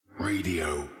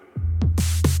Radio.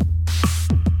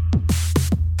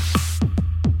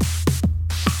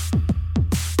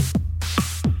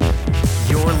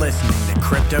 You're listening to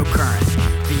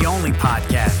Cryptocurrent, the only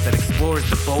podcast that explores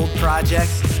the bold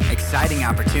projects, exciting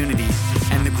opportunities,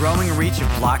 and the growing reach of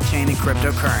blockchain and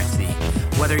cryptocurrency.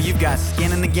 Whether you've got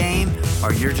skin in the game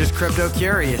or you're just crypto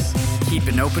curious, keep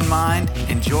an open mind,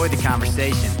 enjoy the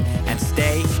conversation, and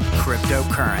stay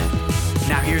cryptocurrent.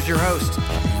 Now here's your host,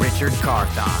 Richard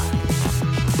Carthon.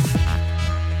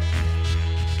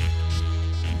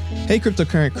 Hey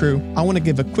Cryptocurrent crew, I want to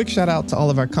give a quick shout out to all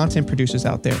of our content producers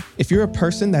out there. If you're a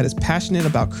person that is passionate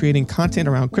about creating content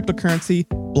around cryptocurrency,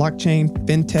 blockchain,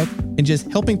 fintech, and just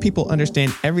helping people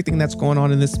understand everything that's going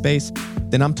on in this space,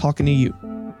 then I'm talking to you.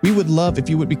 We would love if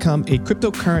you would become a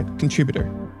Cryptocurrent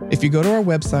contributor. If you go to our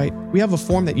website, we have a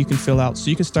form that you can fill out so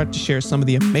you can start to share some of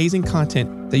the amazing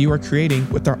content that you are creating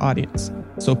with our audience.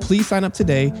 So please sign up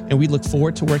today, and we look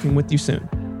forward to working with you soon.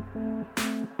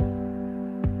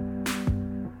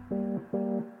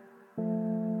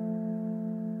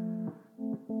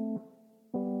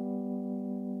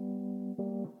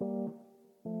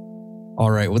 All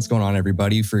right, what's going on,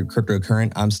 everybody? For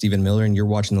Cryptocurrent, I'm Stephen Miller, and you're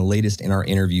watching the latest in our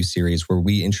interview series where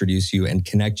we introduce you and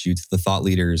connect you to the thought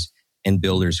leaders and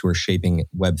builders who are shaping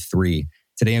Web3.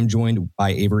 Today, I'm joined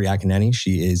by Avery Akineni.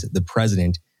 She is the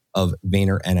president of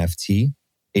Vayner NFT.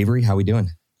 Avery, how are we doing?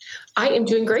 I am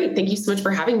doing great. Thank you so much for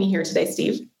having me here today,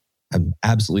 Steve. I'm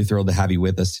absolutely thrilled to have you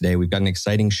with us today. We've got an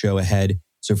exciting show ahead.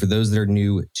 So for those that are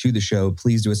new to the show,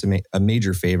 please do us a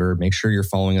major favor. Make sure you're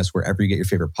following us wherever you get your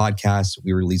favorite podcasts.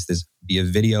 We release this via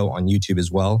video on YouTube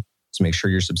as well. So make sure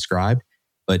you're subscribed.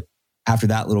 But after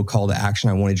that little call to action,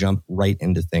 I want to jump right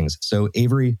into things. So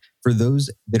Avery, for those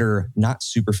that are not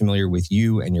super familiar with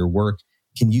you and your work,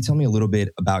 can you tell me a little bit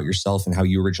about yourself and how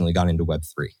you originally got into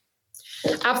Web3?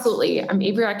 Absolutely. I'm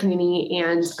Avery Akineni,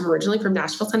 and I'm originally from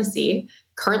Nashville, Tennessee,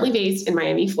 currently based in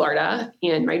Miami, Florida.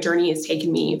 And my journey has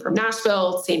taken me from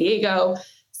Nashville, San Diego,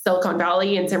 Silicon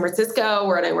Valley, and San Francisco,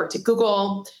 where I worked at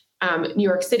Google, New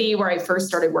York City, where I first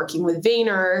started working with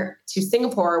Vayner, to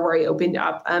Singapore, where I opened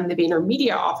up the Vayner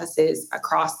media offices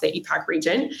across the APAC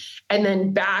region, and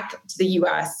then back to the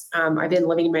US. I've been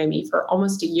living in Miami for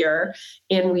almost a year,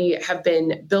 and we have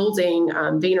been building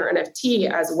Vayner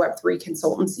NFT as a Web3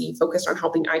 consultancy focused on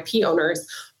helping IP owners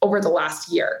over the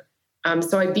last year.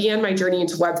 So I began my journey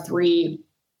into Web3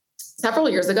 several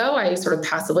years ago. I sort of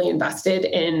passively invested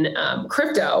in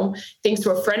crypto thanks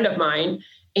to a friend of mine.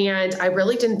 And I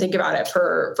really didn't think about it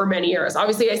for many years.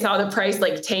 Obviously, I saw the price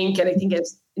tank, and I think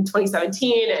it's in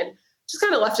 2017, and just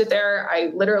kind of left it there.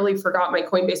 I literally forgot my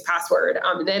Coinbase password.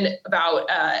 And then about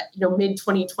mid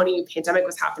 2020, pandemic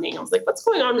was happening. I was like, what's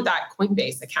going on with that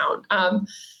Coinbase account?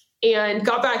 And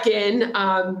got back in,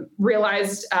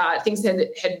 realized things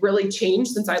had really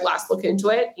changed since I last looked into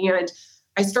it. And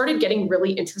I started getting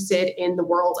really interested in the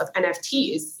world of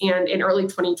NFTs. And in early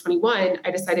 2021, I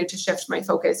decided to shift my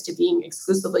focus to being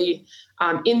exclusively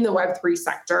in the Web3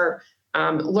 sector,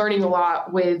 learning a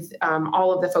lot with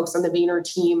all of the folks on the Vayner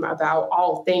team about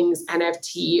all things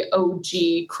NFT,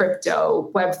 OG, crypto,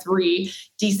 Web3,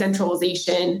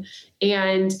 decentralization.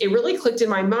 And it really clicked in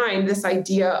my mind, this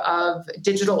idea of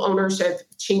digital ownership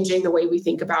changing the way we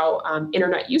think about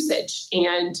internet usage.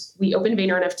 And we opened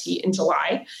Vayner NFT in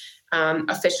July.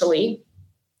 Officially.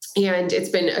 And it's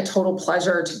been a total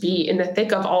pleasure to be in the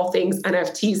thick of all things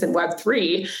NFTs and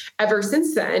Web3 ever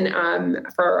since then,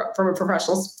 from a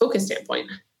professional focus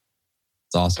standpoint.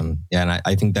 It's awesome. Yeah. And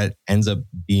I think that ends up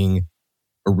being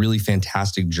a really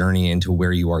fantastic journey into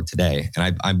where you are today.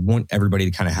 And I want everybody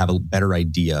to kind of have a better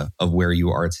idea of where you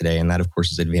are today. And that, of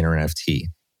course, is at Vayner NFT.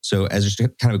 So as just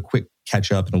kind of a quick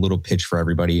catch up and a little pitch for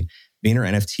everybody, Vayner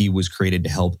NFT was created to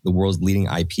help the world's leading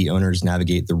IP owners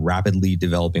navigate the rapidly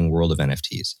developing world of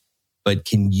NFTs. But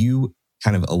can you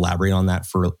kind of elaborate on that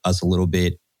for us a little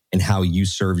bit and how you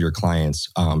serve your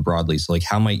clients broadly? So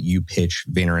how might you pitch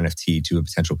Vayner NFT to a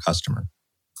potential customer?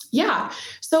 Yeah.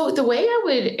 So the way I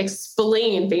would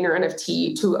explain Vayner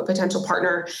NFT to a potential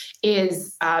partner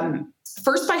is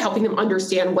first by helping them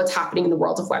understand what's happening in the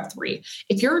world of Web3.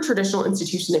 If you're a traditional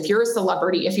institution, if you're a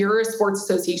celebrity, if you're a sports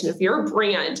association, if you're a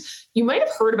brand, you might have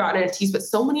heard about NFTs, but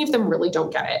so many of them really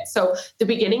don't get it. So the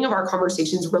beginning of our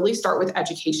conversations really start with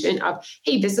education of,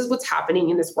 hey, this is what's happening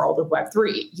in this world of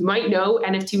Web3. You might know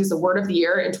NFT was the word of the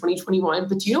year in 2021,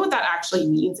 but do you know what that actually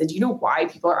means? And do you know why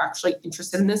people are actually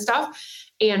interested in this stuff?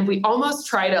 And we almost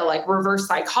try to reverse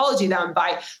psychology them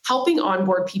by helping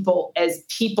onboard people as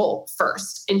people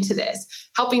first into this. business,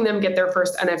 helping them get their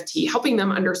first NFT, helping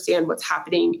them understand what's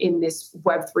happening in this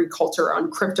Web3 culture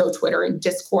on crypto Twitter and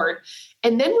Discord.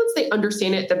 And then once they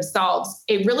understand it themselves,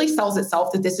 it really sells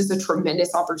itself that this is a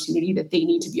tremendous opportunity that they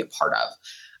need to be a part of.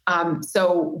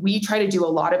 So we try to do a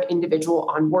lot of individual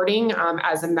onboarding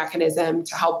as a mechanism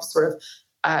to help sort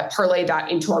of parlay that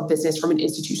into our business from an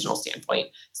institutional standpoint.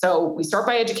 So we start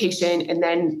by education, and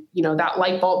then, that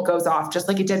light bulb goes off, just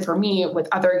like it did for me with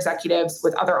other executives,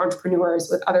 with other entrepreneurs,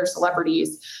 with other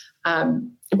celebrities,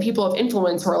 and people of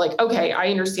influence who are like, okay, I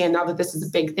understand now that this is a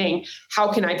big thing.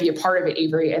 How can I be a part of it,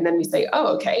 Avery? And then we say,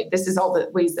 oh, okay, this is all the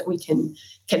ways that we can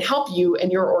help you and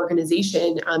your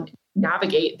organization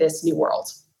navigate this new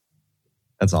world.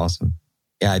 That's awesome.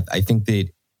 Yeah, I think that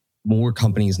more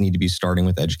companies need to be starting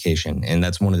with education. And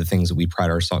that's one of the things that we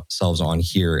pride ourselves on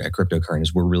here at Cryptocurrent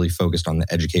is we're really focused on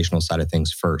the educational side of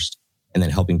things first, and then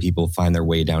helping people find their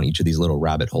way down each of these little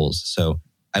rabbit holes. So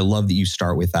I love that you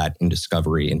start with that in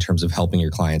discovery in terms of helping your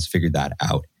clients figure that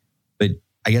out. But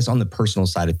I guess on the personal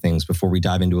side of things, before we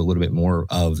dive into a little bit more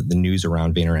of the news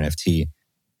around Vayner NFT,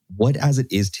 what as it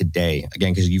is today,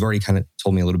 again, because you've already kind of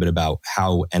told me a little bit about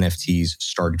how NFTs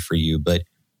started for you, but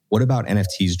what about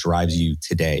NFTs drives you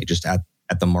today, just at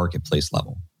the marketplace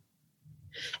level?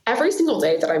 Every single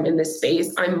day that I'm in this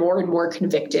space, I'm more and more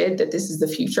convicted that this is the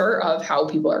future of how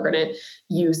people are going to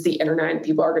use the internet and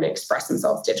people are going to express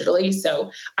themselves digitally.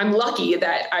 So I'm lucky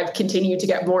that I've continued to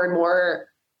get more and more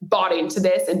bought into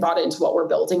this and bought into what we're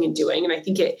building and doing. And I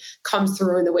think it comes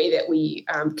through in the way that we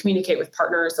communicate with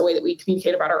partners, the way that we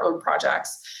communicate about our own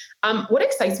projects. What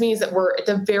excites me is that we're at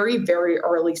the very, very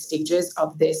early stages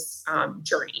of this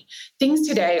journey. Things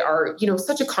today are,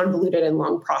 such a convoluted and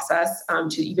long process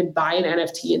to even buy an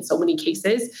NFT in so many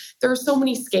cases. There are so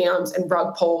many scams and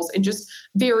rug pulls and just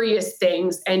various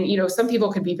things. And, some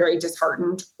people could be very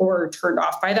disheartened or turned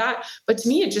off by that. But to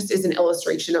me, it just is an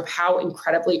illustration of how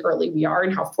incredibly early we are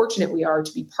and how fortunate we are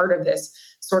to be part of this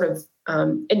sort of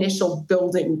initial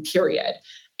building period.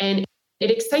 And it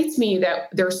excites me that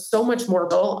there's so much more.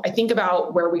 I think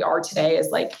about where we are today as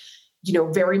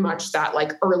very much that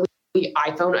early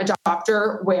iPhone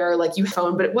adopter where you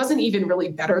phone, but it wasn't even really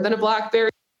better than a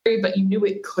BlackBerry, but you knew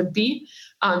it could be.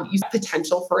 You had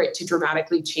potential for it to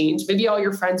dramatically change. Maybe all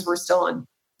your friends were still on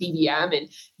BBM and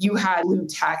you had blue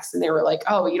text and they were like,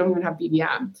 oh, you don't even have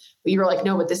BBM. But you were like,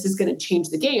 no, but this is going to change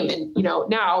the game. And,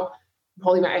 now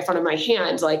holding my iPhone in my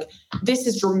hand, this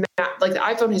is dramatic. The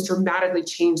iPhone has dramatically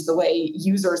changed the way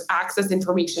users access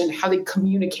information, how they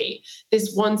communicate.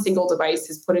 This one single device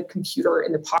has put a computer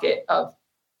in the pocket of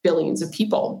billions of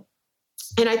people.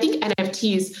 And I think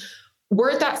NFTs,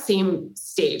 we're at that same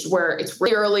stage where it's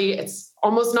really early. It's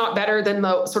almost not better than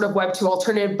the sort of Web 2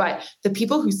 alternative, but the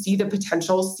people who see the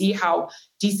potential, see how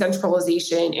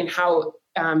decentralization and how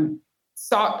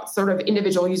sort of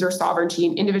individual user sovereignty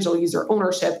and individual user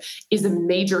ownership is a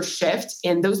major shift.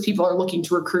 And those people are looking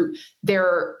to recruit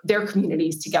their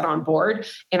communities to get on board.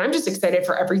 And I'm just excited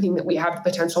for everything that we have the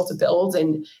potential to build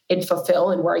and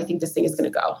fulfill and where I think this thing is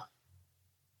going to go.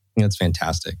 That's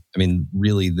fantastic. I mean,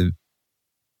 really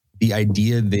the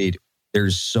idea that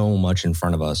there's so much in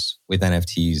front of us with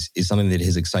NFTs is something that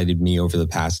has excited me over the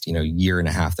past, year and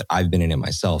a half that I've been in it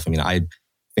myself. I mean, I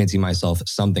fancy myself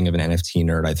something of an NFT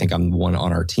nerd. I think I'm the one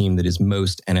on our team that is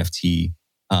most NFT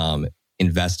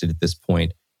invested at this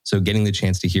point. So getting the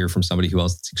chance to hear from somebody who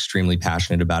else is extremely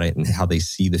passionate about it and how they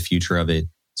see the future of it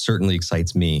certainly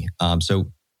excites me. So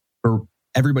for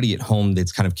everybody at home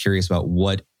that's kind of curious about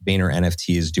what Vayner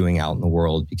NFT is doing out in the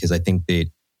world, because I think that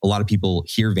a lot of people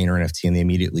hear Vayner NFT and they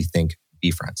immediately think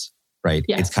VeeFriends, right?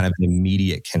 Yes. It's kind of an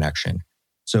immediate connection.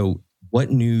 So what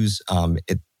news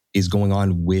is going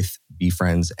on with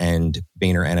VeeFriends and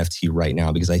Vayner NFT right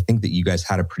now? Because I think that you guys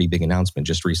had a pretty big announcement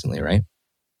just recently, right?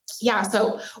 Yeah.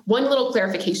 So one little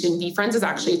clarification, VeeFriends is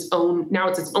actually its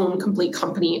own complete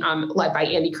company led by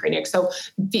Andy Kranick. So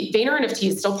Vayner NFT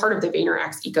is still part of the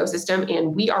VaynerX ecosystem,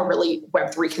 and we are really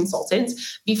Web3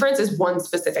 consultants. VeeFriends is one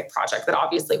specific project that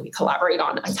obviously we collaborate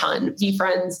on a ton.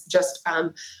 VeeFriends just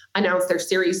announced their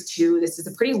Series 2. This is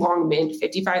a pretty long mint,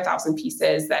 55,000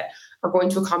 pieces that are going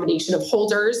to a combination of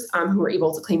holders who are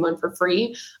able to claim one for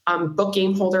free, book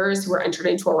game holders who are entered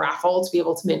into a raffle to be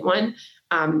able to mint one,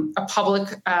 a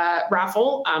public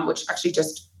raffle, which actually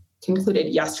just concluded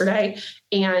yesterday,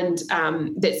 and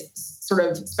this sort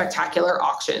of spectacular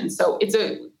auction. So it's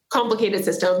a complicated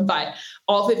system, but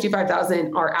all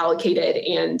 55,000 are allocated,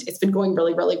 and it's been going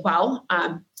really, really well.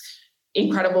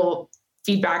 Incredible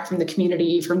feedback from the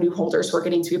community, from new holders who are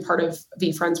getting to be a part of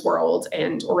VeeFriends world,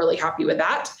 and we're really happy with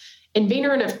that. In Vayner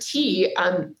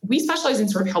NFT, we specialize in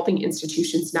sort of helping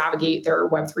institutions navigate their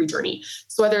Web3 journey.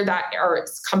 So whether that are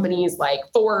companies like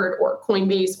Ford or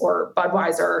Coinbase or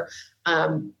Budweiser,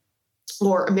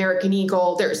 or American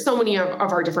Eagle, there's so many of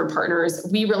our different partners.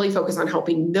 We really focus on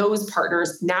helping those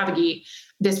partners navigate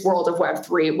this world of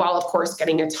Web3, while of course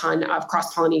getting a ton of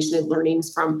cross-pollination and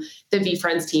learnings from the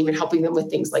VeeFriends team and helping them with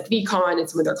things like VeeCon and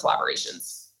some of their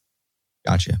collaborations.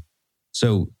 Gotcha.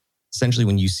 So essentially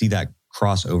when you see that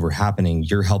crossover happening,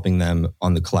 you're helping them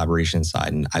on the collaboration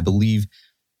side. And I believe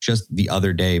just the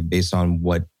other day, based on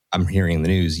what I'm hearing in the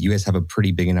news, you guys have a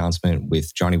pretty big announcement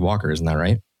with Johnnie Walker, isn't that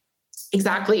right?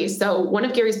 Exactly. So one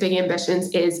of Gary's big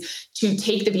ambitions is to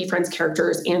take the VeeFriends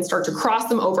characters and start to cross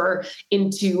them over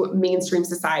into mainstream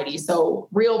society. So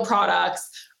real products,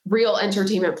 real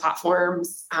entertainment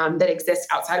platforms that exist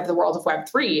outside of the world of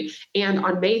Web3. And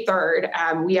on May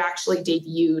 3rd, we actually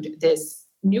debuted this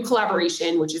new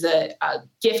collaboration, which is a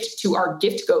gift to our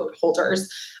gift goat holders.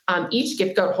 Each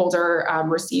gift goat holder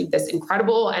received this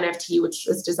incredible NFT, which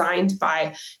was designed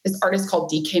by this artist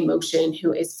called DK Motion,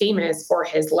 who is famous for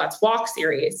his Let's Walk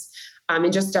series,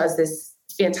 and just does this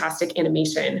fantastic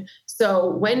animation.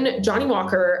 So when Johnnie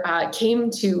Walker came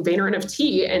to Vayner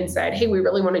NFT and said, hey, we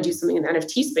really want to do something in the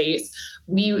NFT space,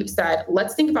 we said,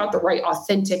 let's think about the right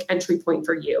authentic entry point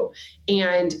for you.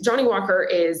 And Johnnie Walker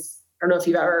is, I don't know if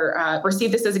you've ever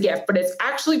received this as a gift, but it's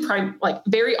actually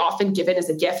very often given as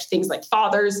a gift, things like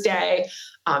Father's Day,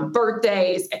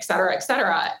 birthdays, et cetera, et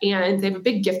cetera. And they have a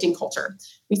big gifting culture.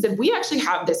 We said, we actually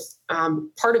have this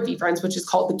part of VeeFriends, which is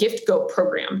called the Gift Goat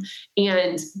program.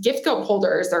 And Gift Goat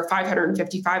holders, there are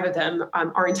 555 of them,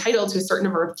 are entitled to a certain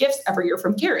number of gifts every year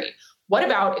from Gary. What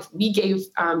about if we gave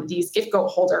these Gift Goat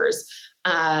holders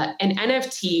an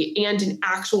NFT and an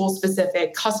actual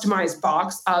specific customized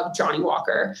box of Johnnie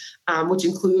Walker, which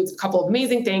includes a couple of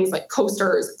amazing things like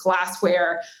coasters,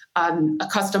 glassware, a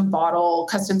custom bottle,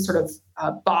 custom sort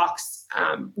of box,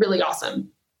 really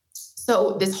awesome.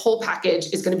 So this whole package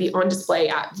is going to be on display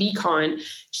at VeeCon,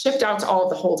 shipped out to all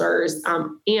of the holders,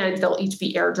 and they'll each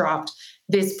be airdropped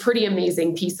this pretty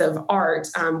amazing piece of art,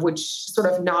 which sort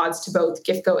of nods to both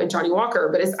Gift Goat and Johnnie Walker,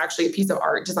 but is actually a piece of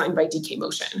art designed by DK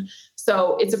Motion.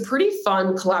 So it's a pretty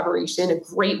fun collaboration, a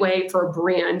great way for a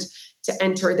brand to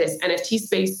enter this NFT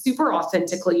space super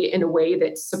authentically in a way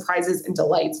that surprises and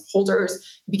delights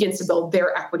holders, begins to build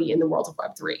their equity in the world of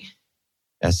Web3.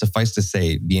 Suffice to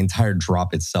say, the entire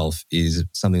drop itself is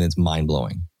something that's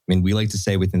mind-blowing. I mean, we like to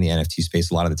say within the NFT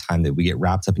space a lot of the time that we get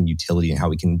wrapped up in utility and how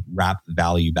we can wrap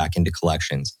value back into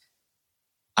collections.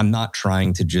 I'm not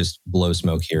trying to just blow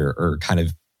smoke here or kind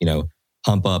of,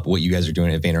 pump up what you guys are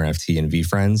doing at Vayner NFT and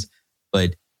VeeFriends,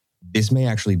 but this may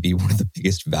actually be one of the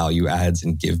biggest value adds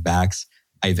and give backs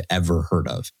I've ever heard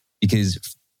of. Because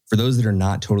for those that are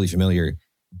not totally familiar,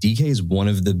 DK is one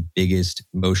of the biggest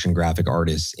motion graphic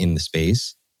artists in the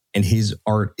space. And his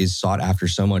art is sought after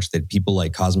so much that people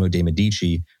like Cosmo De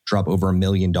Medici drop over $1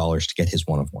 million to get his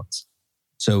one-of-ones.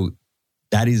 So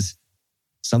that is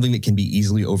something that can be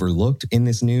easily overlooked in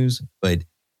this news. But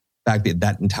the fact that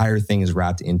that entire thing is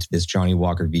wrapped into this Johnnie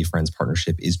Walker VeeFriends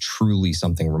partnership is truly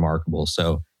something remarkable.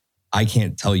 So I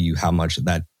can't tell you how much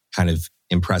that kind of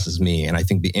impresses me. And I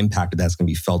think the impact of that's going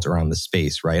to be felt around the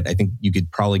space, right? I think you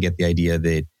could probably get the idea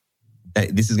that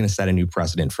this is going to set a new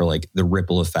precedent for like the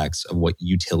ripple effects of what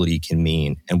utility can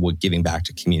mean and what giving back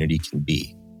to community can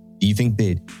be. Do you think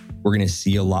that we're going to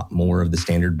see a lot more of the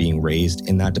standard being raised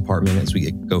in that department as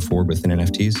we go forward within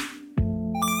NFTs?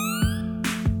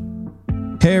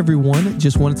 Hey everyone,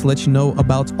 just wanted to let you know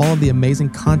about all of the amazing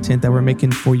content that we're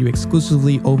making for you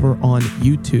exclusively over on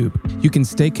YouTube. You can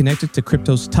stay connected to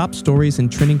crypto's top stories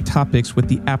and trending topics with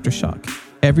the Aftershock.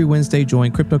 Every Wednesday,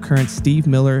 join cryptocurrent Steve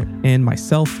Miller and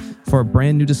myself for a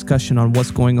brand new discussion on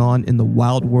what's going on in the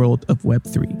wild world of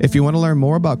Web3. If you want to learn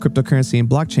more about cryptocurrency and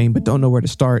blockchain but don't know where to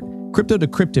start, Crypto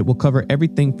Decrypted will cover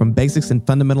everything from basics and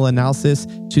fundamental analysis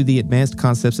to the advanced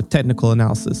concepts of technical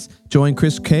analysis. Join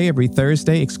Chris K every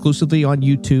Thursday exclusively on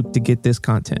YouTube to get this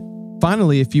content.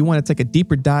 Finally, if you want to take a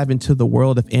deeper dive into the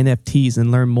world of NFTs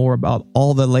and learn more about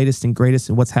all the latest and greatest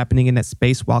and what's happening in that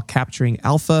space while capturing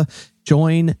alpha,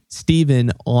 join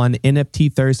Steven on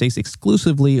NFT Thursdays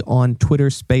exclusively on Twitter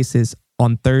Spaces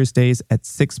on Thursdays at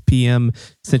 6 p.m.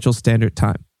 Central Standard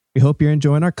Time. We hope you're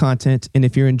enjoying our content, and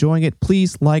if you're enjoying it,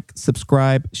 please like,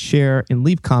 subscribe, share, and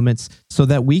leave comments so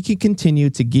that we can continue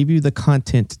to give you the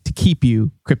content to keep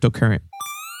you cryptocurrent.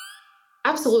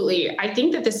 Absolutely. I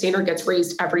think that the standard gets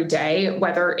raised every day,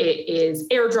 whether it is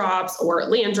airdrops or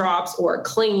land drops or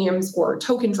claims or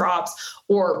token drops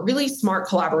or really smart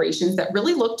collaborations that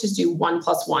really look to do 1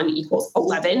 + 1 =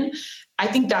 11. I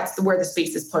think that's where the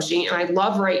space is pushing. And I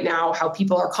love right now how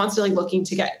people are constantly looking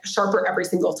to get sharper every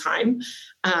single time.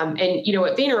 And,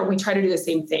 at Vayner, we try to do the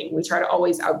same thing. We try to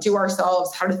always outdo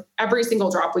ourselves. Every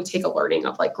single drop, we take a learning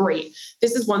of like, great,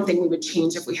 this is one thing we would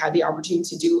change if we had the opportunity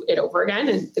to do it over again.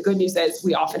 And the good news is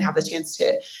we often have the chance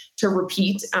to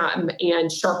repeat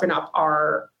and sharpen up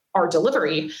our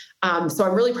delivery. So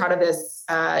I'm really proud of this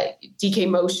DK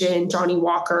Motion, Johnny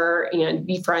Walker, and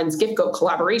VeeFriends GiftGoat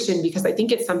collaboration, because I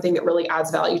think it's something that really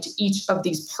adds value to each of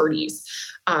these parties.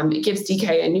 It gives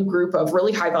DK a new group of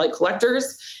really high value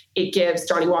collectors. It gives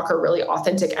Johnny Walker really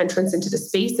authentic entrance into the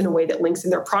space in a way that links in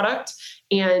their product.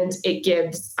 And it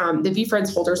gives the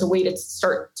VeeFriends holders a way to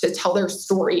start to tell their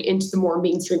story into the more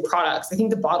mainstream products. I think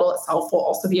the bottle itself will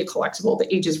also be a collectible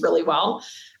that ages really well.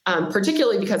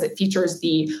 Particularly because it features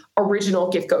the original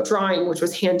GiftGoat drawing, which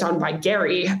was hand-done by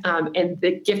Gary. And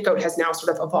the GiftGoat has now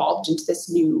sort of evolved into this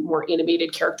new, more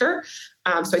animated character.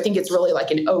 So I think it's really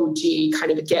like an OG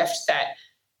kind of a gift that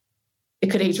it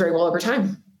could age very well over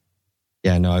time.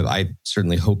 Yeah, no, I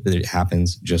certainly hope that it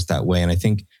happens just that way. And I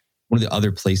think one of the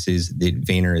other places that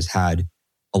Vayner has had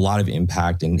a lot of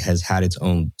impact and has had its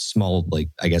own small,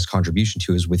 contribution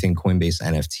to is within Coinbase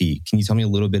NFT. Can you tell me a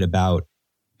little bit about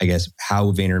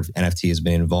how Vayner NFT has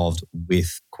been involved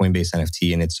with Coinbase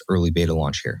NFT in its early beta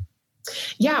launch here?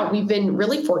 Yeah, we've been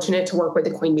really fortunate to work with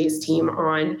the Coinbase team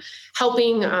on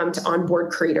helping to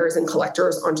onboard creators and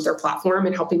collectors onto their platform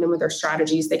and helping them with their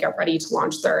strategies. They get ready to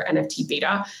launch their NFT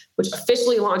beta, which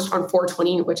officially launched on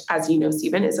 4/20, which, as you know,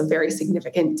 Stephen, is a very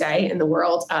significant day in the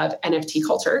world of NFT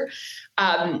culture.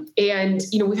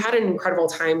 We've had an incredible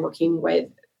time working with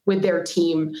their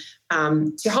team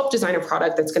to help design a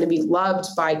product that's going to be loved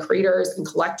by creators and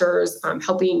collectors,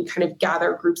 helping kind of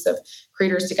gather groups of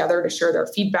creators together to share their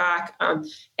feedback,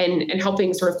 and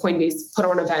helping sort of Coinbase put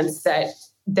on events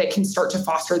that can start to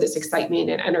foster this excitement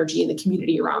and energy in the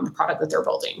community around the product that they're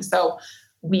building. So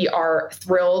we are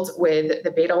thrilled with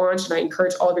the beta launch, and I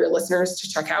encourage all of your listeners to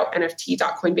check out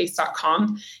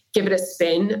nft.coinbase.com. Give it a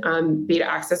spin. Beta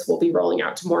access will be rolling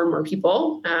out to more and more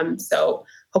people. So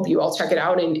hope you all check it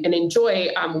out and enjoy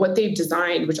what they've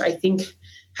designed, which I think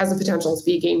has the potential to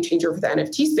be a game changer for the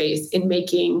NFT space in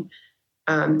making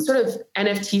sort of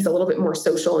NFTs a little bit more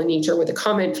social in nature, with a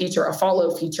comment feature, a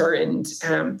follow feature, and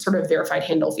sort of verified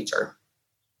handle feature.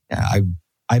 Yeah,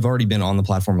 I've already been on the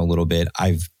platform a little bit.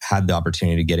 I've had the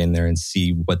opportunity to get in there and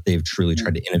see what they've truly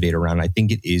tried to innovate around. I think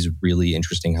it is really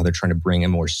interesting how they're trying to bring a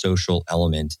more social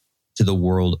element to the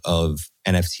world of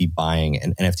NFT buying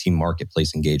and NFT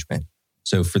marketplace engagement.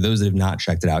 So for those that have not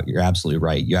checked it out, you're absolutely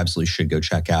right. You absolutely should go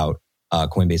check out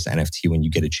Coinbase NFT when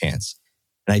you get a chance.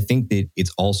 And I think that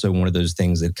it's also one of those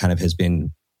things that kind of has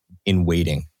been in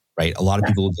waiting, right? A lot of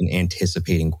people have been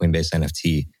anticipating Coinbase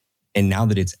NFT. And now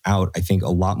that it's out, I think a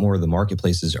lot more of the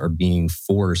marketplaces are being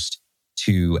forced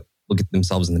to look at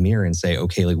themselves in the mirror and say,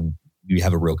 okay, we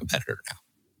have a real competitor now.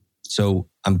 So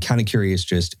I'm kind of curious,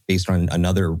 just based on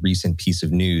another recent piece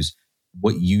of news,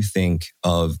 what you think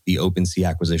of the OpenSea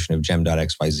acquisition of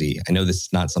Gem.xyz. I know this is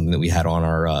not something that we had on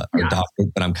our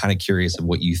docket, but I'm kind of curious of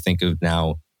what you think of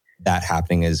now that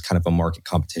happening as kind of a market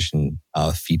competition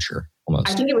feature. Almost.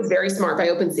 I think it was very smart by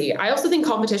OpenSea. I also think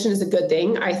competition is a good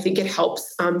thing. I think it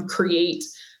helps create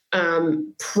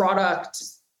product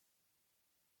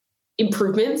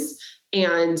improvements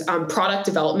and product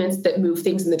developments that move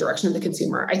things in the direction of the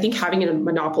consumer. I think having a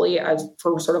monopoly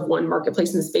for sort of one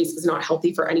marketplace in the space is not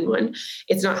healthy for anyone.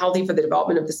 It's not healthy for the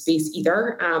development of the space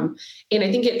either. And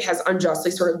I think it has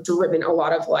unjustly sort of driven a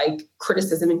lot of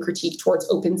criticism and critique towards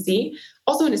OpenSea.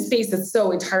 Also in a space that's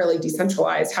so entirely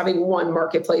decentralized, having one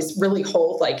marketplace really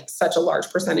hold such a large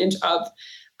percentage of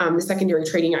the secondary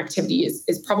trading activity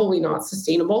is probably not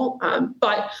sustainable.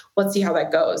 But let's see how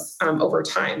that goes over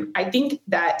time. I think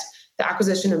that the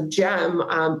acquisition of Gem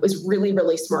was really,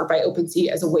 really smart by OpenSea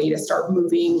as a way to start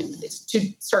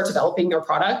developing their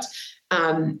product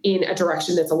in a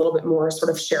direction that's a little bit more sort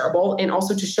of shareable, and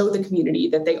also to show the community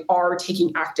that they are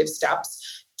taking active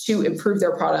steps to improve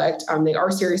their product. They are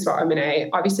serious about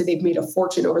M&A. Obviously, they've made a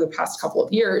fortune over the past couple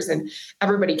of years, and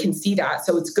everybody can see that.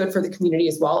 So it's good for the community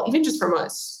as well, even just from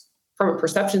a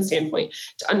perception standpoint,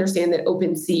 to understand that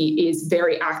OpenSea is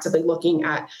very actively looking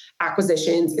at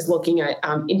acquisitions, is looking at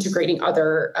integrating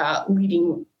other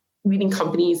leading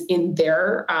companies in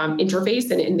their interface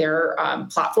and in their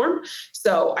platform.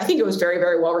 So I think it was very,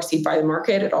 very well received by the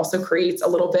market. It also creates a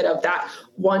little bit of that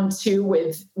 1-2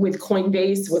 with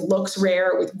Coinbase, with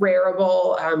LooksRare, with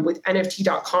Rarible, with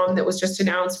NFT.com that was just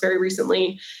announced very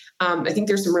recently. I think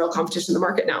there's some real competition in the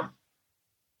market now.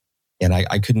 And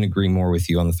I couldn't agree more with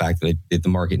you on the fact that the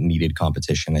market needed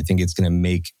competition. I think it's going to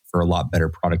make for a lot better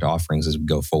product offerings as we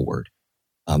go forward.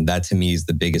 That to me is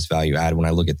the biggest value add when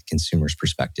I look at the consumer's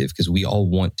perspective, because we all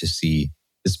want to see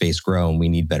the space grow and we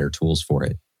need better tools for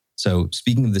it. So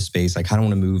speaking of the space, I kind of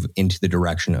want to move into the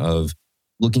direction of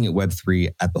looking at Web3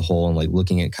 at the whole and like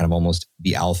looking at kind of almost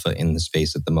the alpha in the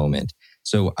space at the moment.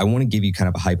 So I want to give you kind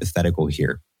of a hypothetical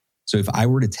here. So if I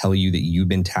were to tell you that you've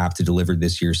been tapped to deliver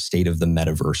this year's State of the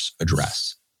Metaverse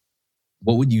address,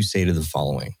 what would you say to the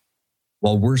following?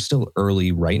 While we're still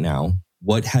early right now,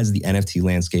 what has the NFT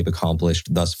landscape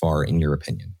accomplished thus far, in your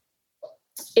opinion?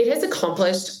 It has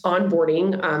accomplished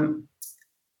onboarding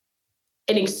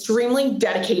an extremely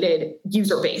dedicated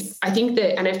user base. I think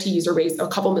the NFT user base of a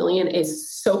couple million is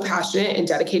so passionate and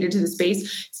dedicated to the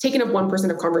space. It's taken up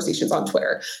 1% of conversations on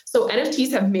Twitter. So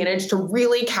NFTs have managed to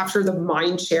really capture the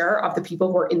mind share of the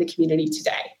people who are in the community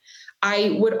today.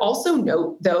 I would also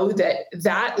note, though,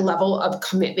 that level of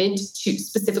commitment to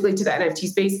specifically to the NFT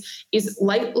space is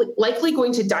likely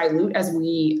going to dilute as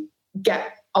we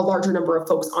get a larger number of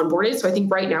folks onboarded. So I think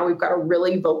right now we've got a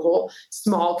really vocal,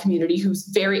 small community who's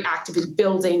very active in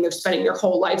building. They're spending their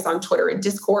whole lives on Twitter and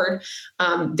Discord.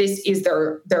 This is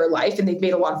their life, and they've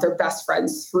made a lot of their best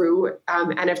friends through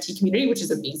NFT community, which is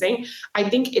amazing. I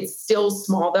think it's still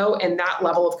small, though, and that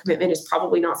level of commitment is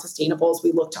probably not sustainable as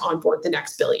we look to onboard the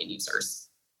next billion users.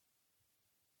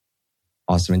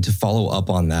 Awesome. And to follow up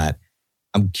on that,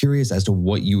 I'm curious as to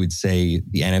what you would say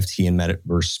the NFT and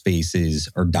metaverse spaces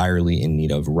are direly in need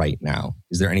of right now.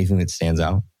 Is there anything that stands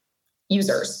out?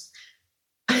 Users.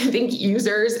 I think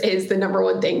users is the number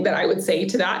one thing that I would say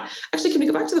to that. Actually, can we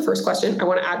go back to the first question? I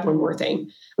want to add one more thing.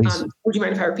 Would you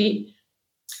mind if I repeat?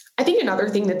 I think another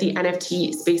thing that the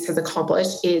NFT space has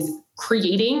accomplished is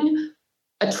creating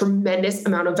a tremendous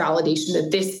amount of validation that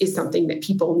this is something that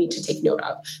people need to take note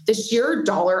of. The sheer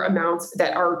dollar amounts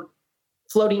that are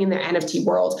floating in the NFT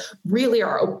world really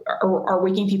are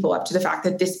waking people up to the fact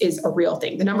that this is a real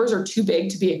thing. The numbers are too big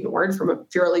to be ignored from a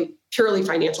purely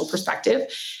financial perspective.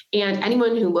 And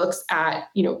anyone who looks at,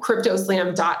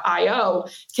 cryptoslam.io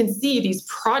can see these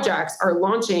projects are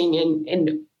launching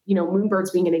and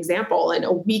Moonbirds being an example. And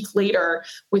a week later,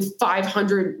 with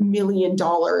 $500 million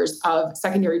of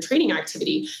secondary trading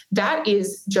activity, that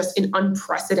is just an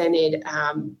unprecedented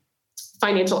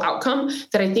financial outcome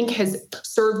that I think has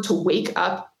served to wake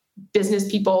up business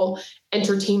people,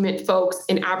 entertainment folks,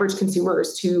 and average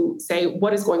consumers to say,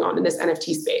 what is going on in this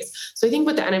NFT space? So I think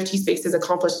what the NFT space has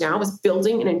accomplished now is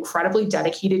building an incredibly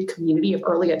dedicated community of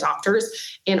early adopters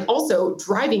and also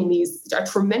driving a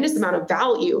tremendous amount of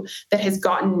value that has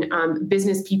gotten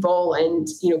business people and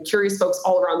curious folks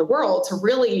all around the world to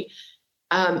really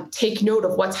take note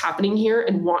of what's happening here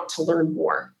and want to learn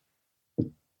more.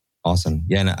 Awesome.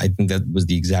 Yeah, and I think that was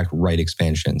the exact right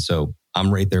expansion. So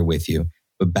I'm right there with you.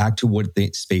 But back to what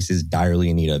the space is direly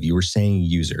in need of. You were saying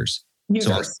users.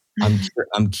 So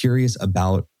I'm curious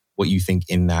about what you think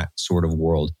in that sort of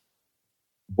world.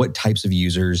 What types of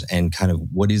users and kind of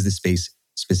what does the space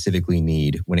specifically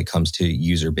need when it comes to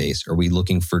user base? Are we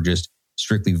looking for just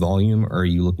strictly volume, or are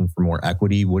you looking for more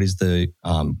equity? What is the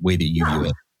way that you view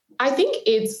it? I think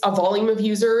it's a volume of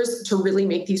users to really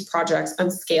make these projects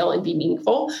scale and be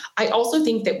meaningful. I also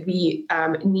think that we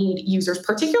need users,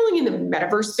 particularly in the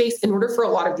metaverse space, in order for a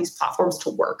lot of these platforms to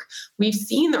work. We've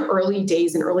seen the early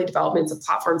days and early developments of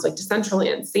platforms like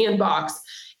Decentraland, Sandbox,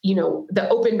 the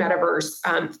open metaverse,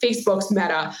 Facebook's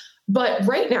Meta. But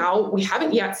right now, we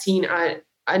haven't yet seen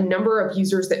a number of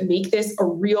users that make this a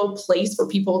real place for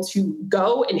people to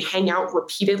go and hang out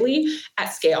repeatedly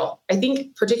at scale. I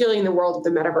think particularly in the world of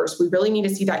the metaverse, we really need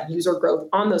to see that user growth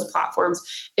on those platforms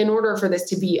in order for this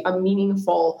to be a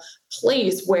meaningful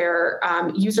place where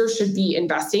users should be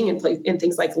investing in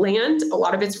things like land. A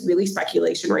lot of it's really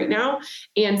speculation right now.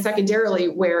 And secondarily,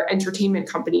 where entertainment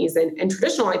companies and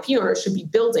traditional IP owners should be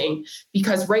building,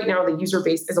 because right now the user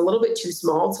base is a little bit too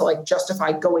small to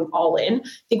justify going all in. I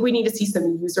think we need to see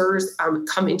some users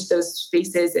come into those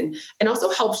spaces and also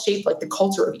help shape the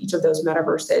culture of each of those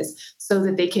metaverses so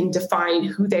that they can define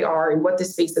who they are and what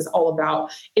this space is all about.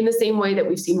 In the same way that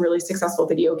we've seen really successful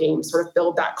video games sort of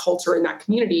build that culture and that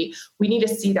community, we need to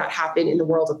see that happen in the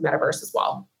world of metaverse as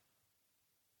well.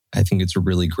 I think it's a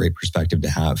really great perspective to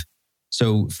have.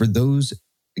 So for those,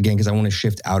 again, because I want to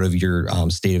shift out of your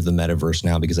state of the metaverse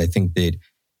now, because I think that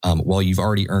while you've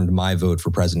already earned my vote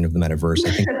for president of the metaverse,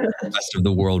 I think the rest of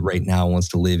the world right now wants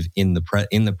to live in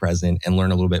the present and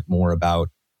learn a little bit more about,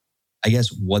 I guess,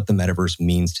 what the metaverse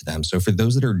means to them. So for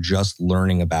those that are just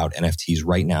learning about NFTs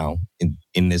right now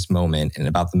in this moment and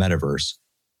about the metaverse,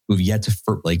 who've yet to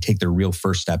take their real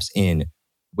first steps in,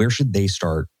 where should they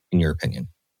start, in your opinion?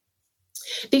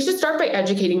 They should start by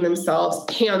educating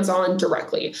themselves hands-on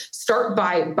directly. Start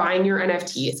by buying your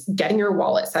NFTs, getting your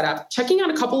wallet set up, checking out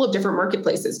a couple of different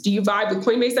marketplaces. Do you vibe with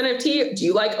Coinbase NFT? Do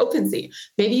you like OpenSea?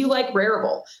 Maybe you like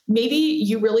Rarible. Maybe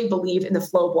you really believe in the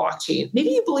Flow blockchain. Maybe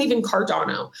you believe in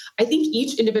Cardano. I think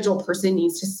each individual person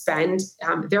needs to spend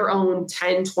their own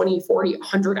 10, 20, 40,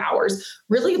 100 hours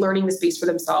really learning the space for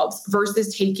themselves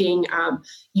versus taking,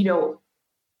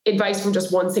 advice from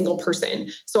just one single person.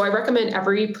 So I recommend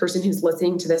every person who's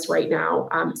listening to this right now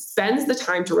spends the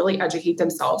time to really educate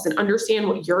themselves and understand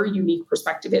what your unique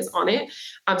perspective is on it,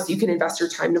 so you can invest your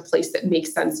time in a place that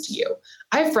makes sense to you.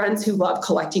 I have friends who love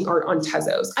collecting art on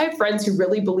Tezos. I have friends who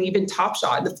really believe in Top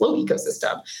Shot and the Flow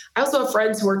ecosystem. I also have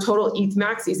friends who are total ETH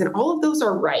maxis, and all of those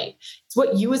are right. It's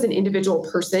what you as an individual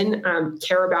person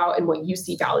care about and what you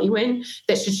see value in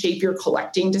that should shape your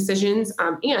collecting decisions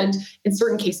and, in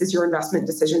certain cases, your investment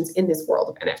decisions in this world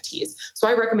of NFTs. So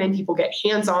I recommend people get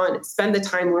hands-on, spend the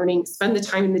time learning, spend the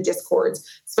time in the Discords,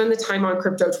 spend the time on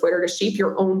crypto Twitter to shape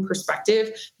your own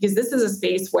perspective, because this is a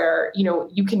space where,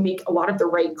 you can make a lot of the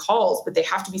right calls, but they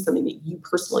have to be something that you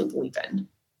personally believe in.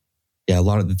 Yeah, a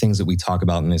lot of the things that we talk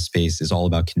about in this space is all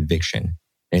about conviction.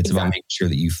 And it's about making sure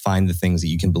that you find the things that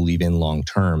you can believe in long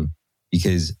term,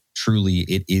 because truly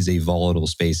it is a volatile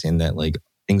space in that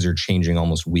things are changing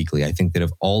almost weekly. I think that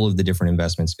of all of the different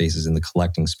investment spaces and the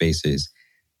collecting spaces,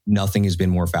 nothing has been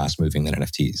more fast moving than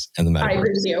NFTs and the metaverse. I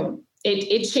agree with you.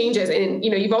 It changes, and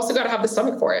you've also got to have the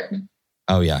stomach for it.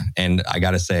 Oh yeah, and I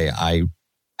got to say, I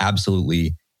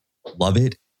absolutely love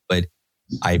it, but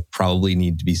I probably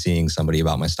need to be seeing somebody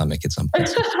about my stomach at some point.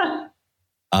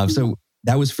 So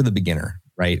that was for the beginner,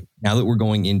 right? Now that we're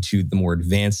going into the more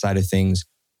advanced side of things,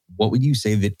 what would you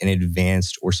say that an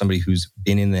advanced or somebody who's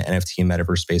been in the NFT and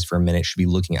metaverse space for a minute should be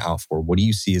looking out for? What do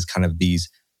you see as kind of these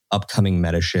upcoming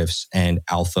meta shifts and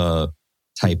alpha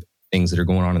type things that are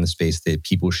going on in the space that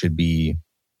people should be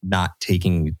not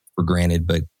taking for granted,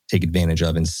 but take advantage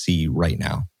of and see right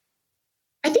now?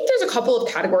 I think there's a couple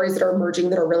of categories that are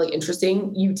emerging that are really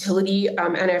interesting. Utility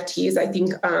NFTs, I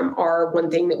think, are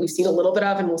one thing that we've seen a little bit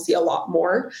of, and we'll see a lot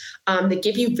more, that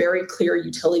give you very clear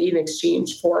utility in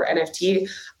exchange for NFT.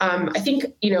 I think,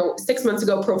 6 months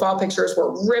ago, profile pictures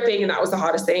were ripping, and that was the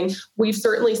hottest thing. We've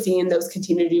certainly seen those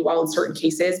continue to do well in certain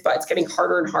cases, but it's getting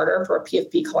harder and harder for a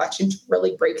PFP collection to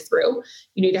really break through.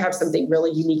 You need to have something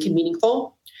really unique and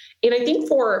meaningful. And I think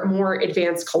for more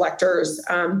advanced collectors,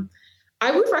 I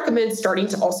would recommend starting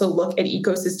to also look at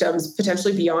ecosystems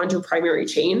potentially beyond your primary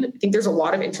chain. I think there's a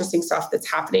lot of interesting stuff that's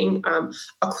happening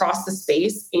across the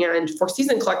space. And for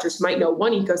seasoned collectors who might know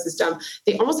one ecosystem,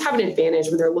 they almost have an advantage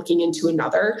when they're looking into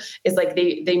another. It's like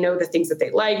they know the things that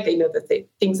they like, they know the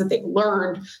things that they've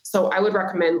learned. So I would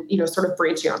recommend, sort of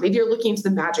branching out. Maybe you're looking into the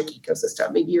Magic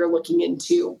ecosystem. Maybe you're looking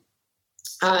into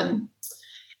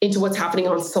what's happening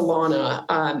on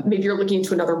Solana. Maybe you're looking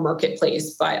into another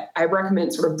marketplace, but I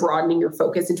recommend sort of broadening your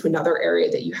focus into another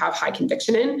area that you have high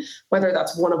conviction in, whether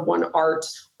that's one-of-one art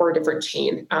or a different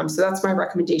chain. So that's my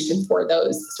recommendation for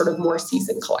those sort of more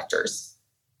seasoned collectors.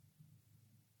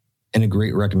 And a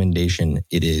great recommendation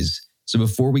it is. So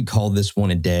before we call this one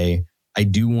a day, I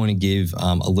do want to give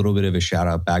a little bit of a shout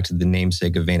out back to the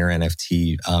namesake of Vayner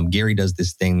NFT. Gary does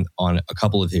this thing on a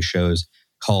couple of his shows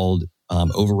called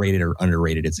Overrated or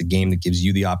Underrated. It's a game that gives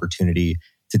you the opportunity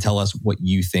to tell us what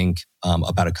you think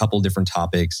about a couple different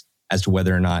topics as to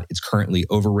whether or not it's currently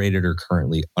overrated or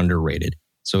currently underrated.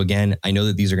 So again, I know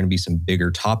that these are going to be some bigger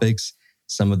topics.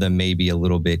 Some of them may be a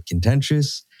little bit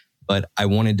contentious, but I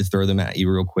wanted to throw them at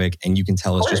you real quick, and you can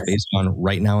tell us just based on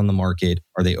right now in the market,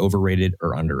 are they overrated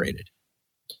or underrated?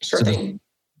 Sure thing.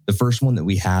 The first one that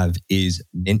we have is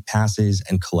mint passes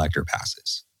and collector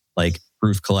passes, like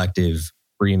Proof Collective,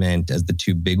 Freemint as the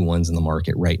two big ones in the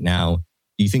market right now.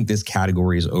 Do you think this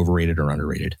category is overrated or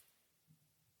underrated?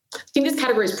 I think this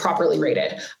category is properly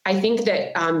rated. I think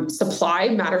that supply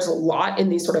matters a lot in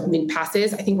these sort of mint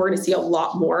passes. I think we're going to see a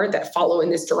lot more that follow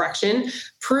in this direction.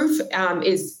 Proof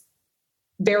is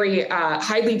very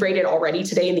highly rated already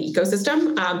today in the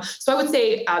ecosystem. So I would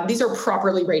say these are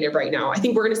properly rated right now. I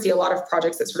think we're going to see a lot of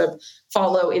projects that sort of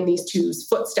follow in these two's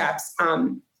footsteps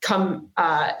do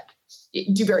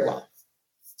very well.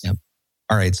 Yep.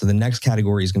 All right. So the next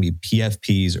category is going to be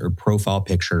PFPs or profile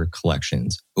picture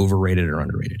collections. Overrated or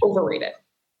underrated? Overrated.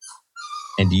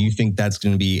 And do you think that's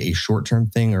going to be a short-term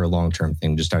thing or a long-term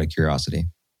thing, just out of curiosity?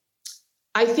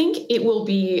 I think it will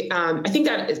be, I think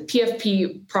that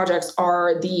PFP projects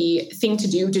are the thing to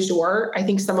do du jour. I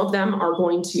think some of them are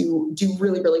going to do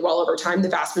really, really well over time. The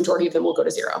vast majority of them will go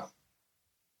to zero.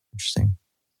 Interesting.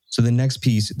 So the next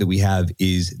piece that we have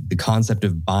is the concept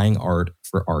of buying art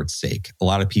for art's sake. A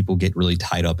lot of people get really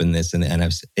tied up in this in the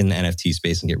NFT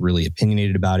space and get really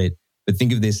opinionated about it. But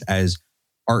think of this as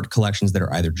art collections that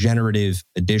are either generative,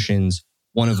 additions,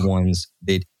 one-of-ones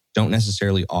that don't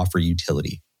necessarily offer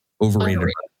utility. Overrated.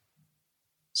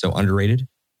 So underrated?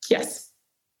 Yes.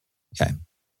 Okay.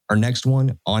 Our next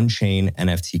one, on-chain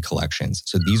NFT collections.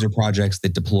 So these are projects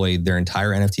that deploy their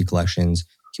entire NFT collections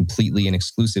completely and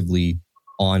exclusively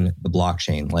on the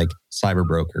blockchain, like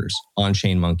Cyberbrokers,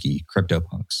 On-Chain Monkey,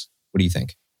 CryptoPunks. What do you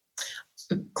think?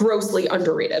 Grossly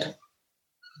underrated.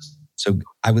 So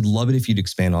I would love it if you'd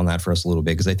expand on that for us a little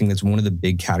bit, because I think that's one of the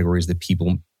big categories that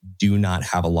people do not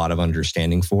have a lot of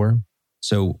understanding for.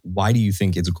 So why do you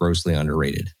think it's grossly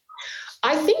underrated?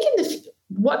 I think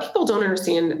what people don't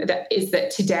understand is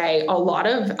that today, a lot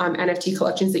of NFT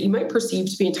collections that you might perceive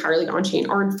to be entirely on-chain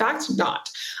are in fact not.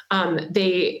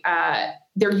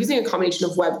 They're using a combination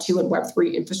of Web 2 and Web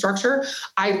 3 infrastructure.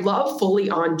 I love fully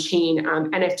on-chain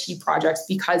NFT projects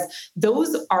because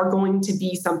those are going to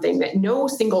be something that no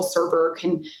single server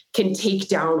can take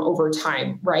down over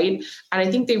time, right? And I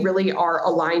think they really are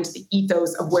aligned to the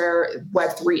ethos of where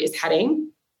Web 3 is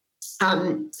heading.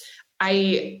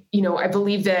 I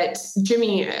believe that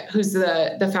Jimmy, who's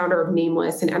the founder of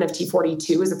Nameless and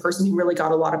NFT42, is a person who really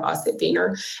got a lot of us at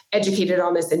Vayner educated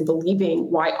on this and believing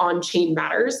why on-chain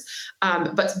matters.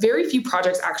 But very few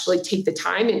projects actually take the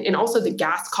time and also the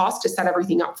gas cost to set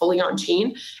everything up fully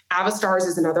on-chain. Avastars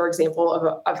is another example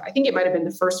of I think it might have been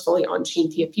the first fully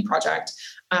on-chain PFP project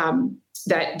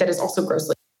that is also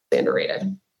grossly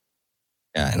underrated.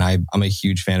 Yeah, and I'm a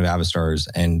huge fan of Avastars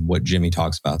and what Jimmy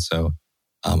talks about. So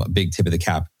a big tip of the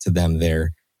cap to them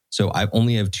there. So I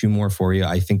only have two more for you.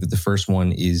 I think that the first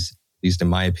one is, at least in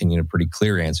my opinion, a pretty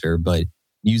clear answer, but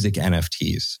music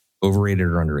NFTs, overrated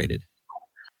or underrated?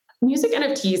 Music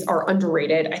NFTs are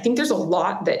underrated. I think there's a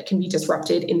lot that can be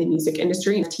disrupted in the music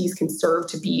industry. NFTs can serve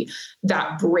to be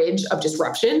that bridge of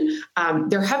disruption.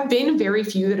 There have been very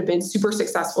few that have been super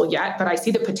successful yet, but I see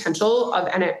the potential of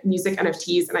music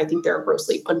NFTs, and I think they're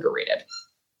grossly underrated.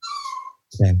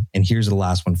 Okay. And here's the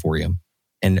last one for you.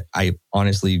 And I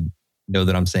honestly know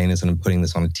that I'm saying this and I'm putting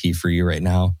this on a tee for you right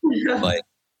now, but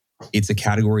it's a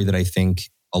category that I think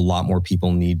a lot more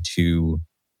people need to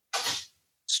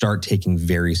start taking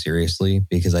very seriously,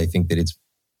 because I think that it's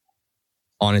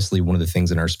honestly one of the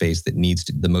things in our space that needs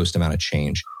the most amount of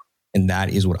change. And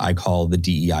that is what I call the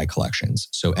DEI collections.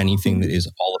 So anything that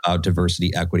is all about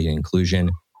diversity, equity, and inclusion.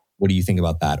 What do you think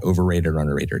about that? Overrated or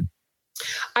underrated?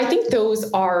 I think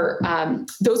those are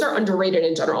underrated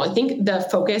in general. I think the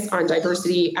focus on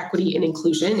diversity, equity, and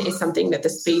inclusion is something that the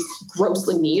space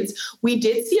grossly needs. We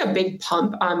did see a big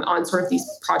pump on sort of these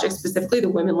projects, specifically the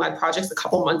women-led projects a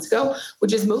couple months ago,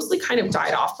 which has mostly kind of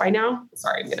died off by now.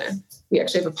 Sorry, we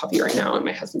actually have a puppy right now and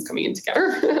my husband's coming in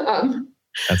together.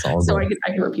 That's all. So I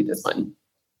can repeat this one.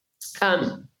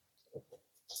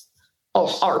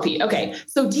 I'll repeat. Okay.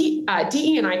 So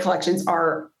DE&I collections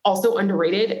are also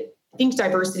underrated. I think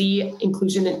diversity,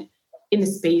 inclusion in the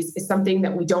space is something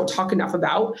that we don't talk enough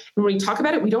about. And when we talk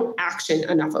about it, we don't action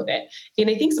enough of it. And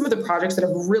I think some of the projects that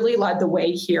have really led the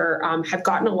way here have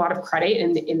gotten a lot of credit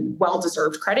and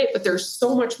well-deserved credit, but there's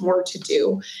so much more to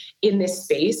do in this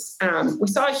space. We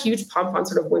saw a huge pump on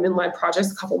sort of women-led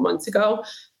projects a couple months ago,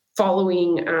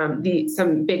 following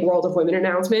some big World of Women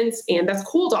announcements. And that's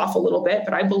cooled off a little bit,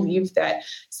 but I believe that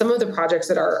some of the projects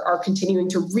that are continuing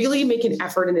to really make an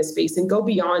effort in this space and go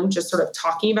beyond just sort of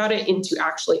talking about it into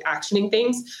actually actioning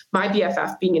things, My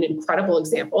BFF being an incredible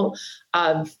example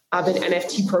of an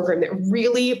NFT program that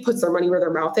really puts their money where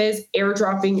their mouth is,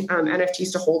 airdropping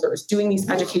NFTs to holders, doing these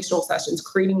educational sessions,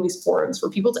 creating these forums for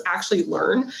people to actually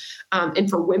learn, and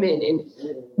for women and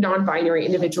non-binary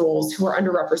individuals who are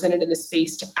underrepresented in the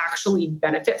space to actually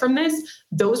benefit from this.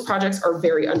 Those projects are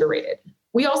very underrated.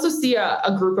 We also see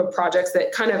a group of projects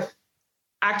that kind of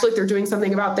act like they're doing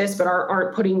something about this, but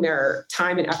aren't putting their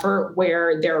time and effort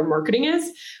where their marketing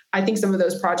is. I think some of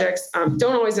those projects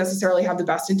don't always necessarily have the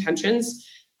best intentions,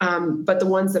 but the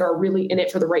ones that are really in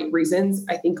it for the right reasons,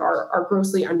 I think are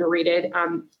grossly underrated,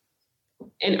 and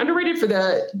underrated for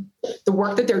the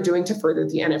work that they're doing to further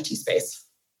the NFT space.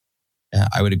 Yeah,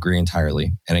 I would agree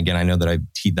entirely. And again, I know that I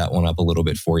teed that one up a little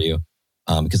bit for you,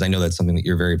 because I know that's something that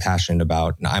you're very passionate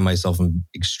about. And I myself am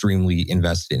extremely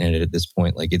invested in it at this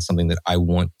point. Like, it's something that I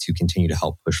want to continue to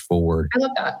help push forward. I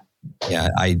love that. Yeah,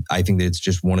 I think that it's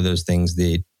just one of those things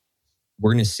that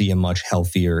we're going to see a much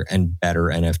healthier and better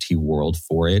NFT world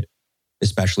for it,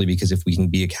 especially because if we can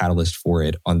be a catalyst for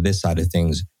it on this side of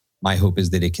things, my hope is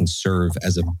that it can serve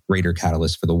as a greater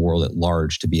catalyst for the world at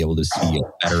large to be able to see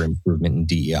a better improvement in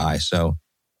DEI. So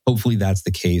hopefully that's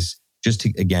the case. Just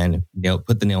to, again,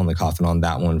 put the nail in the coffin on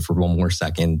that one for one more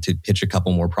second to pitch a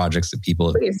couple more projects to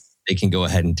people. Please. They can go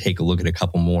ahead and take a look at a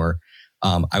couple more.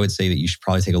 I would say that you should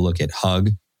probably take a look at Hug.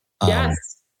 Yes,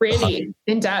 Randy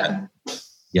and Deb.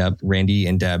 Yep, Randy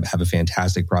and Deb have a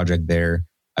fantastic project there.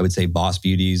 I would say Boss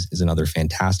Beauties is another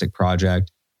fantastic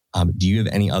project. Do you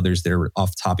have any others that are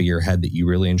off the top of your head that you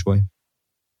really enjoy?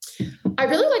 I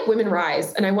really like Women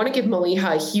Rise, and I want to give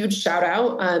Maliha a huge shout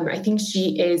out. I think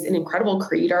she is an incredible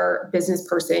creator, business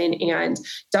person, and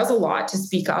does a lot to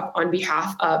speak up on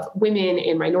behalf of women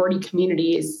and minority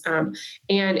communities.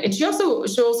 And she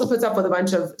also puts up with a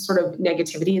bunch of sort of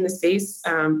negativity in the space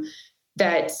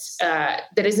that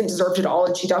isn't deserved at all.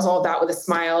 And she does all of that with a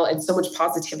smile and so much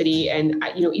positivity. And,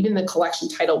 even the collection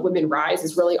title, Women Rise,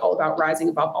 is really all about rising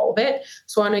above all of it.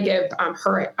 So I want to give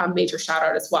her a major shout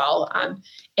out as well.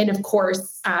 And of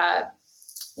course,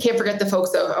 can't forget the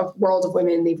folks of World of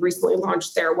Women. They've recently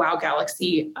launched their Wow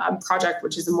Galaxy project,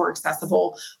 which is a more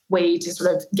accessible way to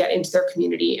sort of get into their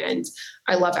community. And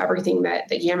I love everything that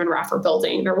Yam and Raf are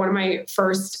building. They're one of my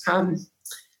first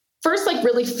like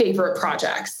really favorite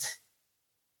projects.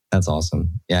 That's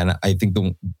awesome. Yeah. And I think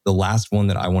the last one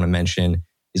that I want to mention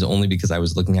is only because I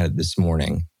was looking at it this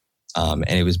morning. And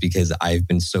it was because I've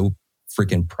been so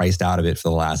freaking priced out of it for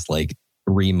the last like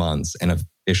 3 months. And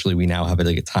officially we now have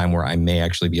a time where I may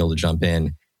actually be able to jump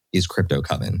in, is Crypto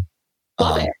Coven.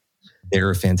 Love it. They're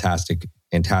a fantastic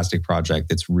project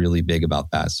that's really big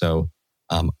about that. So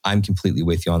I'm completely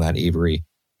with you on that, Avery.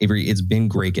 Avery, it's been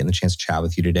great getting the chance to chat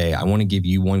with you today. I want to give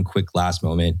you one quick last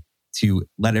moment to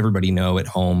let everybody know at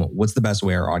home what's the best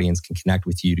way our audience can connect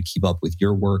with you to keep up with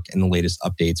your work and the latest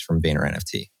updates from Vayner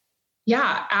NFT.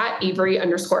 Yeah, at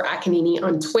Avery_Akkineni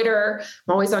on Twitter.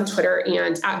 I'm always on Twitter,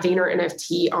 and at Vayner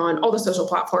NFT on all the social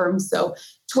platforms. So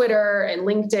Twitter and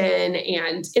LinkedIn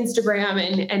and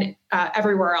Instagram and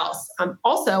everywhere else.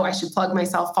 Also, I should plug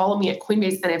myself. Follow me at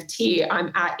Coinbase NFT.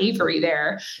 I'm at Avery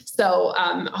there. So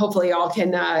hopefully y'all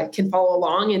can follow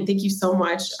along. And thank you so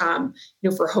much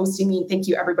for hosting me. Thank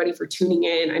you everybody for tuning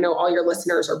in. I know all your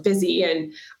listeners are busy,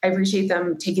 and I appreciate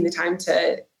them taking the time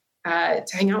to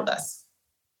hang out with us.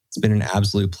 It's been an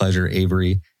absolute pleasure,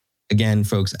 Avery. Again,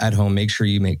 folks at home, make sure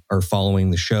you are following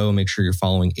the show. Make sure you're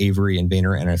following Avery and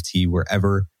Vayner NFT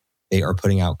wherever they are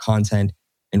putting out content.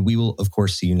 And we will, of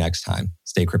course, see you next time.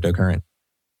 Stay cryptocurrent.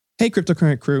 Hey,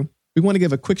 Cryptocurrent crew. We want to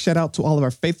give a quick shout out to all of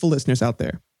our faithful listeners out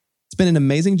there. It's been an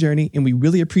amazing journey, and we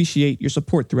really appreciate your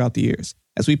support throughout the years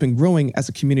as we've been growing as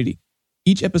a community.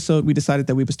 Each episode, we decided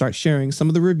that we would start sharing some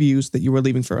of the reviews that you were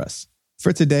leaving for us.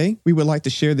 For today, we would like to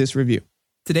share this review.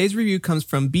 Today's review comes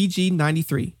from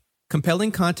BG93.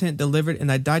 Compelling content delivered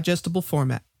in a digestible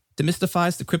format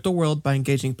demystifies the crypto world by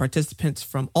engaging participants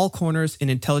from all corners in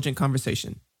intelligent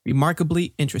conversation.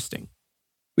 Remarkably interesting.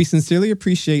 We sincerely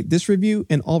appreciate this review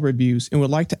and all reviews, and would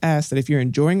like to ask that if you're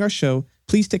enjoying our show,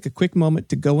 please take a quick moment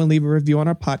to go and leave a review on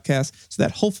our podcast so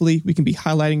that hopefully we can be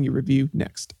highlighting your review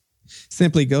next.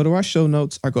 Simply go to our show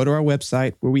notes or go to our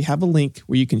website where we have a link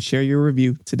where you can share your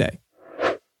review today.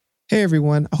 Hey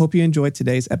everyone, I hope you enjoyed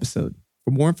today's episode.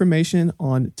 For more information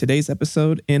on today's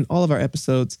episode and all of our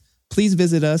episodes, please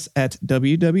visit us at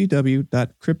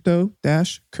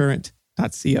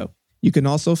www.crypto-current.co. You can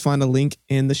also find a link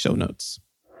in the show notes.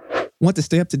 Want to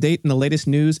stay up to date in the latest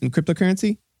news in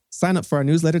cryptocurrency? Sign up for our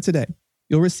newsletter today.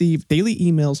 You'll receive daily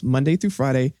emails Monday through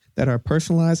Friday that are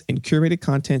personalized and curated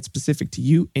content specific to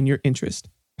you and your interest,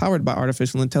 powered by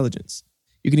artificial intelligence.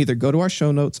 You can either go to our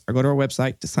show notes or go to our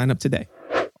website to sign up today.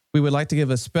 We would like to give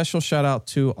a special shout out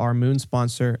to our Moon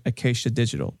sponsor, Acacia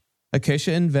Digital.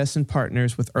 Acacia invests in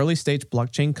partners with early stage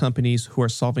blockchain companies who are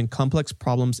solving complex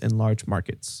problems in large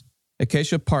markets.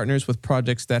 Acacia partners with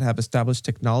projects that have established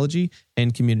technology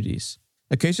and communities.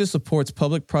 Acacia supports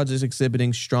public projects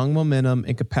exhibiting strong momentum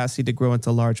and capacity to grow into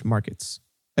large markets.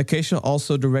 Acacia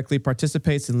also directly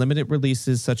participates in limited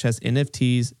releases such as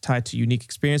NFTs tied to unique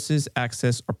experiences,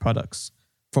 access, or products.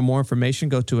 For more information,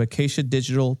 go to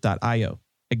acaciadigital.io.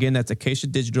 Again, that's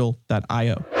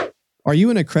acaciadigital.io. Are you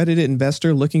an accredited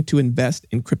investor looking to invest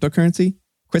in cryptocurrency?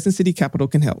 Crescent City Capital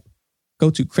can help. Go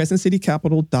to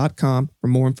crescentcitycapital.com for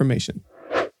more information.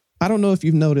 I don't know if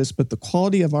you've noticed, but the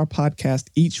quality of our podcast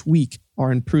each week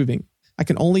are improving. I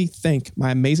can only thank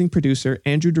my amazing producer,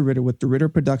 Andrew DeRitter with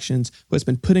DeRitter Productions, who has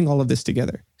been putting all of this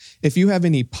together. If you have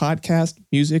any podcast,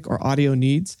 music, or audio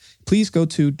needs, please go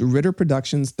to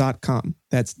DeRitterProductions.com.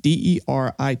 That's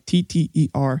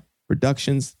DERITTER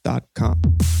Productions.com.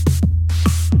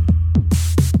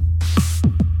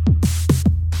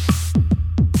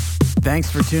 Thanks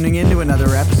for tuning in to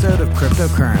another episode of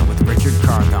Cryptocurrent with Richard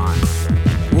Carthon.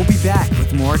 We'll be back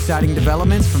with more exciting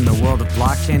developments from the world of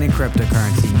blockchain and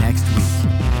cryptocurrency next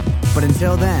week. But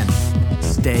until then,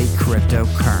 stay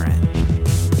cryptocurrent.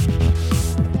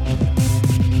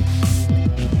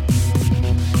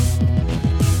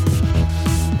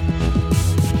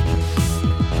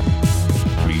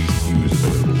 Please use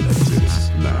available exits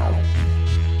now.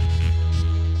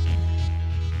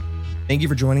 Thank you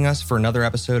for joining us for another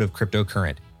episode of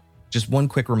Cryptocurrent. Just one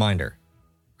quick reminder.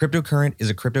 Cryptocurrent is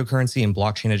a cryptocurrency and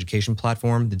blockchain education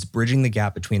platform that's bridging the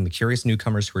gap between the curious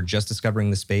newcomers who are just discovering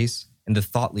the space and the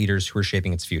thought leaders who are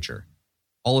shaping its future.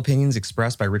 All opinions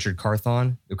expressed by Richard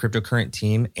Carthon, the Cryptocurrent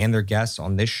team, and their guests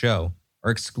on this show are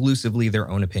exclusively their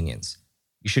own opinions.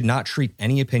 You should not treat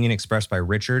any opinion expressed by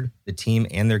Richard, the team,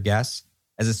 and their guests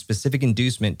as a specific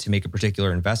inducement to make a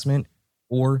particular investment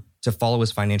or to follow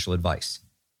his financial advice.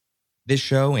 This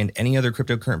show and any other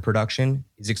Cryptocurrent production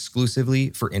is exclusively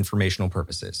for informational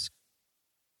purposes.